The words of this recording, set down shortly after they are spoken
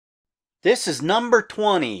This is number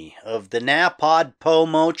 20 of the NaPod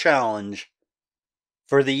POMO Challenge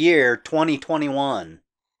for the year 2021.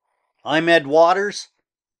 I'm Ed Waters,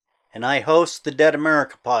 and I host the Dead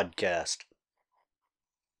America podcast.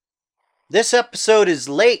 This episode is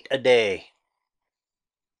late a day,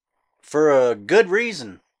 for a good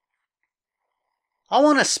reason. I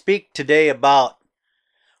want to speak today about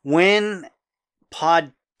when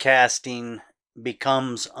podcasting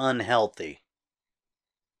becomes unhealthy.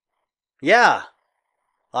 Yeah,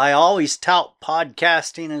 I always tout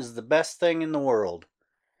podcasting as the best thing in the world.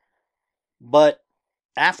 But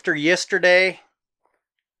after yesterday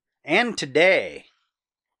and today,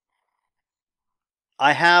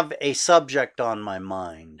 I have a subject on my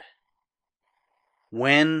mind.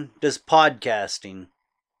 When does podcasting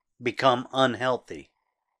become unhealthy?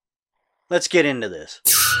 Let's get into this.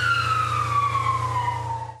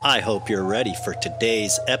 I hope you're ready for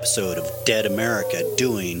today's episode of Dead America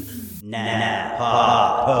doing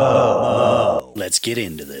NaPod POMO. Let's get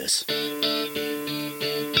into this.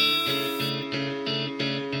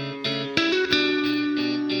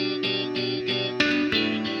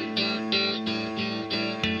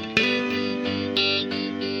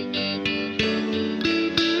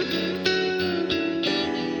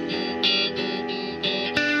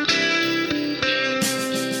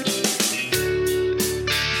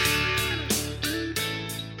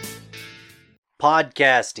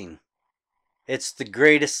 Podcasting. It's the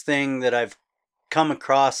greatest thing that I've come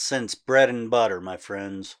across since bread and butter, my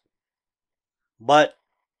friends. But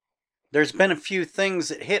there's been a few things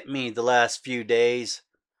that hit me the last few days,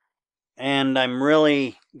 and I'm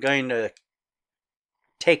really going to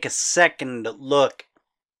take a second look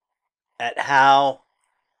at how,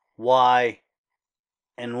 why,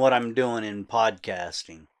 and what I'm doing in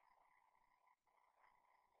podcasting.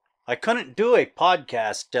 I couldn't do a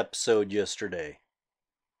podcast episode yesterday.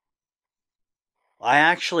 I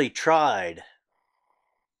actually tried.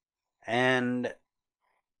 And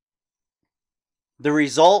the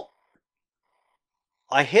result,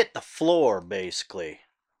 I hit the floor, basically.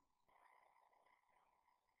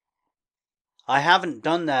 I haven't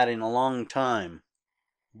done that in a long time.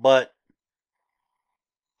 But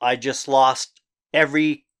I just lost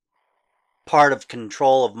every part of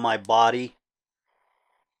control of my body.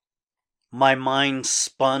 My mind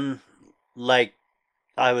spun like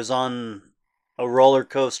I was on a roller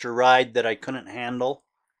coaster ride that I couldn't handle.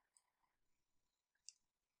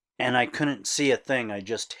 And I couldn't see a thing. I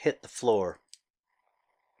just hit the floor.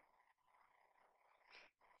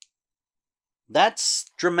 That's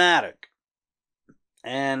dramatic.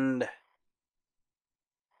 And,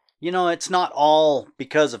 it's not all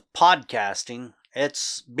because of podcasting.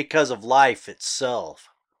 It's because of life itself.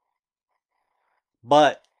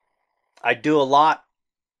 But I do a lot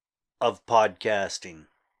of podcasting,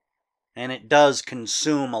 and it does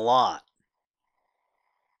consume a lot.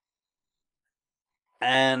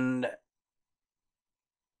 And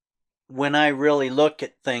when I really look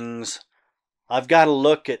at things, I've got to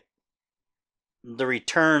look at the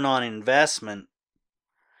return on investment,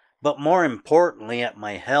 but more importantly at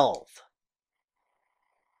my health.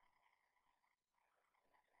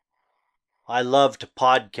 I love to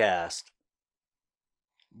podcast.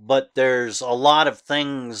 But there's a lot of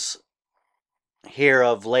things here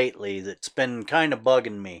of lately that's been kind of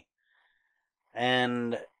bugging me.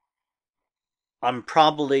 And I'm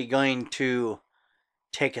probably going to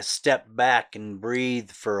take a step back and breathe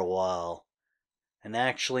for a while. And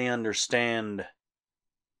actually understand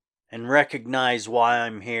and recognize why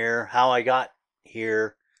I'm here, how I got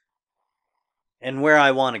here, and where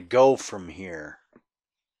I want to go from here.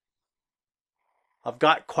 I've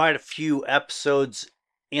got quite a few episodes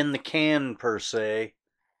in the can, per se.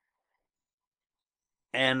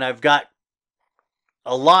 And I've got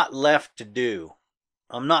a lot left to do.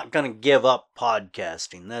 I'm not going to give up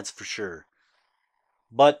podcasting, that's for sure.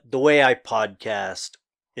 But the way I podcast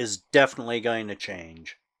is definitely going to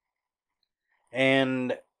change.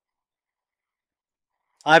 And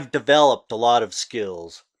I've developed a lot of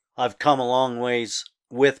skills. I've come a long ways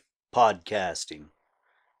with podcasting.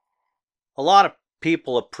 A lot of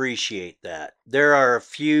people appreciate that. There are a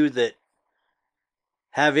few that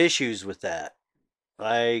have issues with that.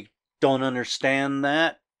 I don't understand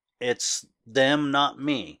that. It's them, not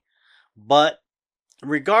me. But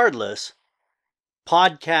regardless,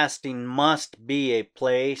 podcasting must be a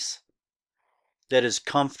place that is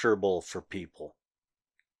comfortable for people.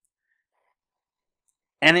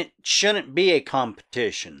 And it shouldn't be a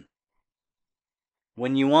competition.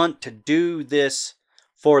 When you want to do this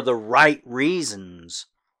for the right reasons,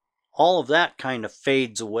 all of that kind of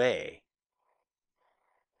fades away.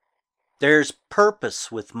 There's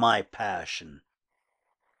purpose with my passion.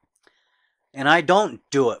 And I don't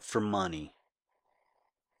do it for money.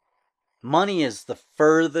 Money is the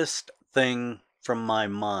furthest thing from my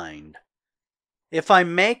mind. If I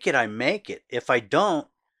make it, I make it. If I don't,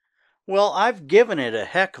 well, I've given it a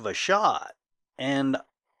heck of a shot. And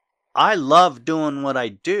I love doing what I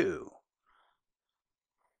do.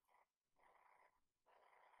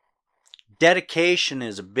 Dedication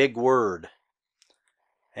is a big word.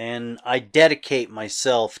 And I dedicate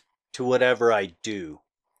myself to whatever I do.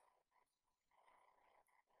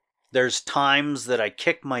 There's times that I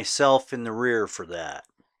kick myself in the rear for that.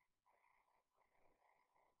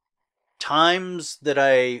 Times that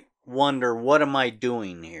I wonder, what am I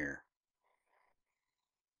doing here?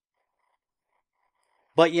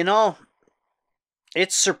 But you know,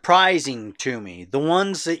 it's surprising to me. The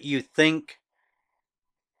ones that you think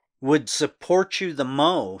would support you the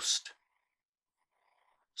most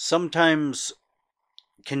sometimes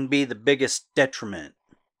can be the biggest detriment.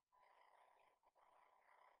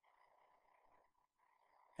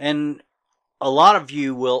 And a lot of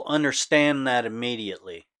you will understand that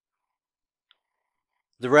immediately.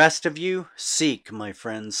 The rest of you, seek, my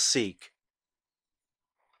friends, seek.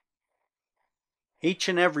 Each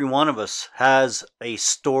and every one of us has a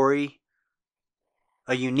story,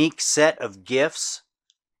 a unique set of gifts,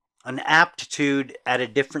 an aptitude at a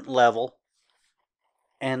different level,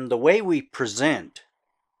 and the way we present,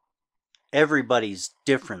 everybody's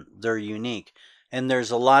different, they're unique, and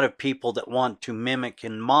there's a lot of people that want to mimic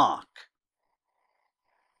and mock.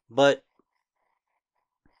 But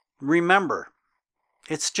remember,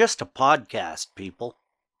 it's just a podcast, people.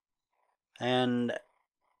 And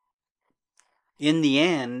in the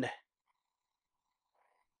end,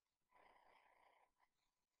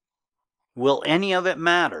 will any of it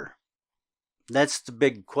matter? That's the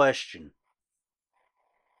big question.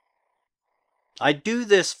 I do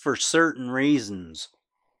this for certain reasons.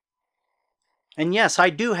 And yes, I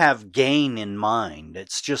do have gain in mind.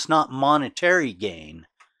 It's just not monetary gain.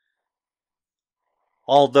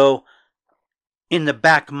 Although, in the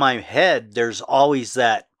back of my head, there's always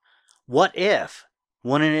that, what if?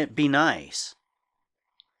 Wouldn't it be nice?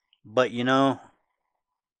 But you know,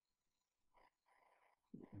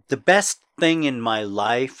 the best thing in my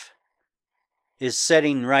life is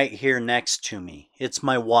sitting right here next to me. It's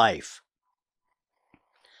my wife.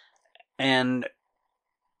 And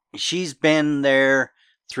she's been there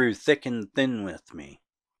through thick and thin with me.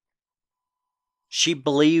 She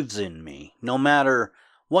believes in me, no matter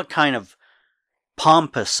what kind of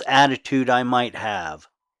pompous attitude I might have.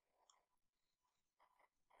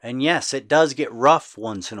 And yes, it does get rough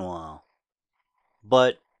once in a while.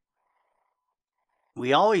 But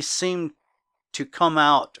we always seem to come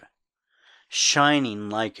out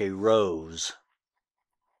shining like a rose.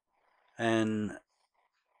 And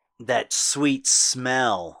that sweet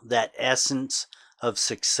smell, that essence of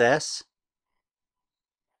success.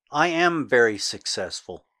 I am very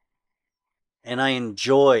successful. And I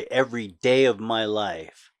enjoy every day of my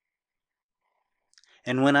life.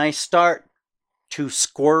 And when I start to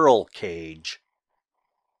squirrel cage,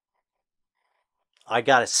 I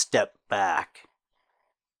gotta step back.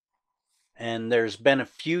 And there's been a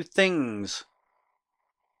few things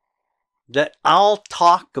that I'll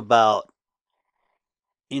talk about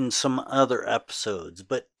in some other episodes,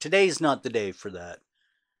 but today's not the day for that.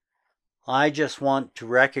 I just want to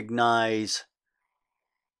recognize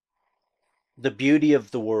the beauty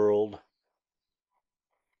of the world,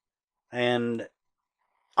 and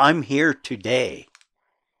I'm here today.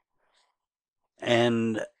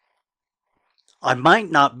 And I might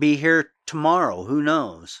not be here tomorrow, who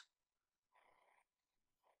knows?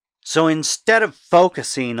 So instead of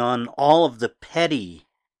focusing on all of the petty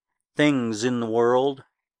things in the world,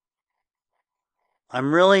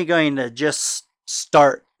 I'm really going to just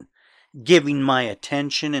start giving my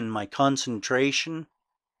attention and my concentration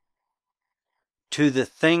to the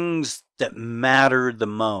things that matter the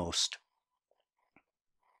most.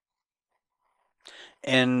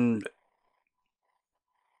 And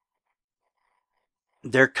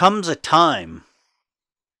there comes a time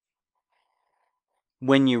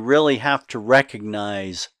when you really have to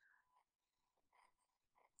recognize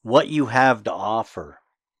what you have to offer.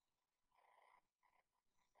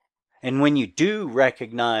 And when you do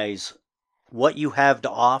recognize what you have to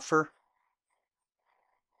offer,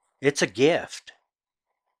 it's a gift.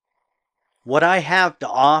 What I have to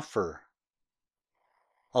offer,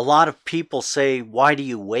 a lot of people say, why do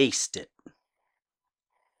you waste it?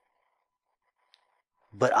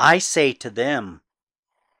 But I say to them,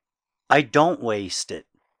 I don't waste it.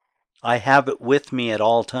 I have it with me at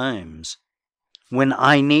all times. when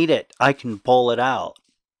I need it, I can pull it out.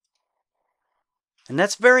 And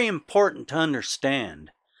that's very important to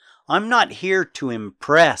understand. I'm not here to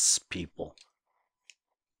impress people.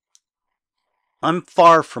 I'm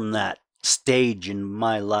far from that stage in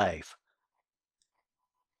my life.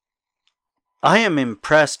 I am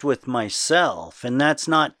impressed with myself, and that's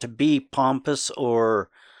not to be pompous or,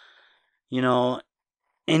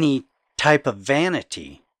 any type of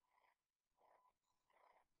vanity.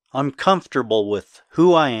 I'm comfortable with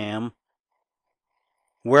who I am,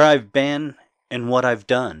 where I've been, and what I've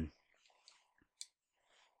done.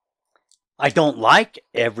 I don't like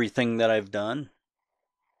everything that I've done,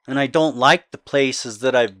 and I don't like the places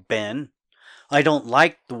that I've been. I don't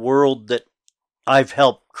like the world that I've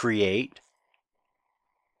helped create.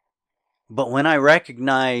 But when I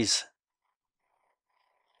recognize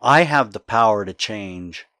I have the power to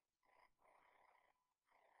change,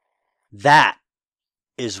 that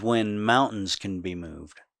is when mountains can be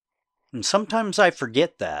moved. And sometimes I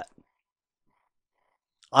forget that.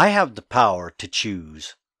 I have the power to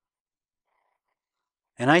choose.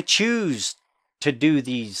 And I choose to do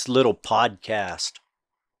these little podcasts.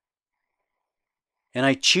 And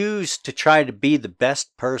I choose to try to be the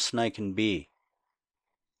best person I can be.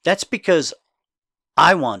 That's because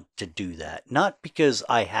I want to do that, not because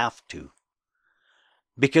I have to.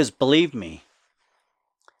 Because believe me,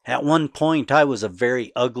 at one point I was a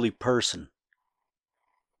very ugly person.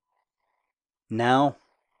 Now,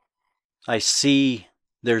 I see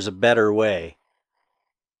there's a better way.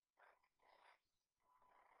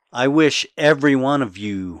 I wish every one of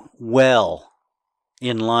you well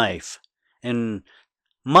in life and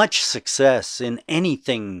much success in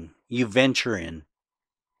anything you venture in.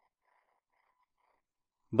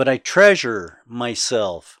 But I treasure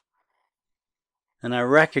myself, and I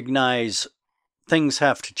recognize things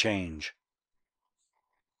have to change.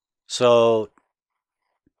 So,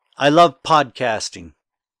 I love podcasting.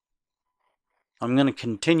 I'm going to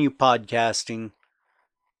continue podcasting,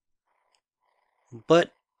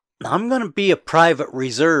 but I'm going to be a private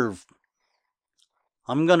reserve.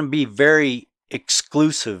 I'm going to be very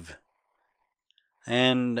exclusive.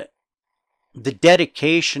 And the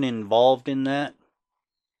dedication involved in that,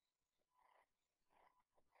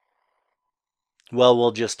 well,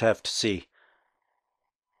 we'll just have to see.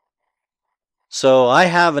 So I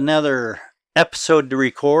have another episode to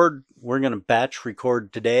record. We're going to batch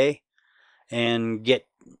record today and get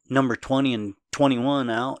number 20 and 21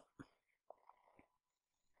 out.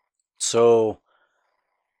 So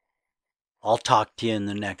I'll talk to you in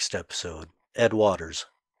the next episode. Ed Waters,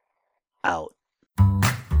 out.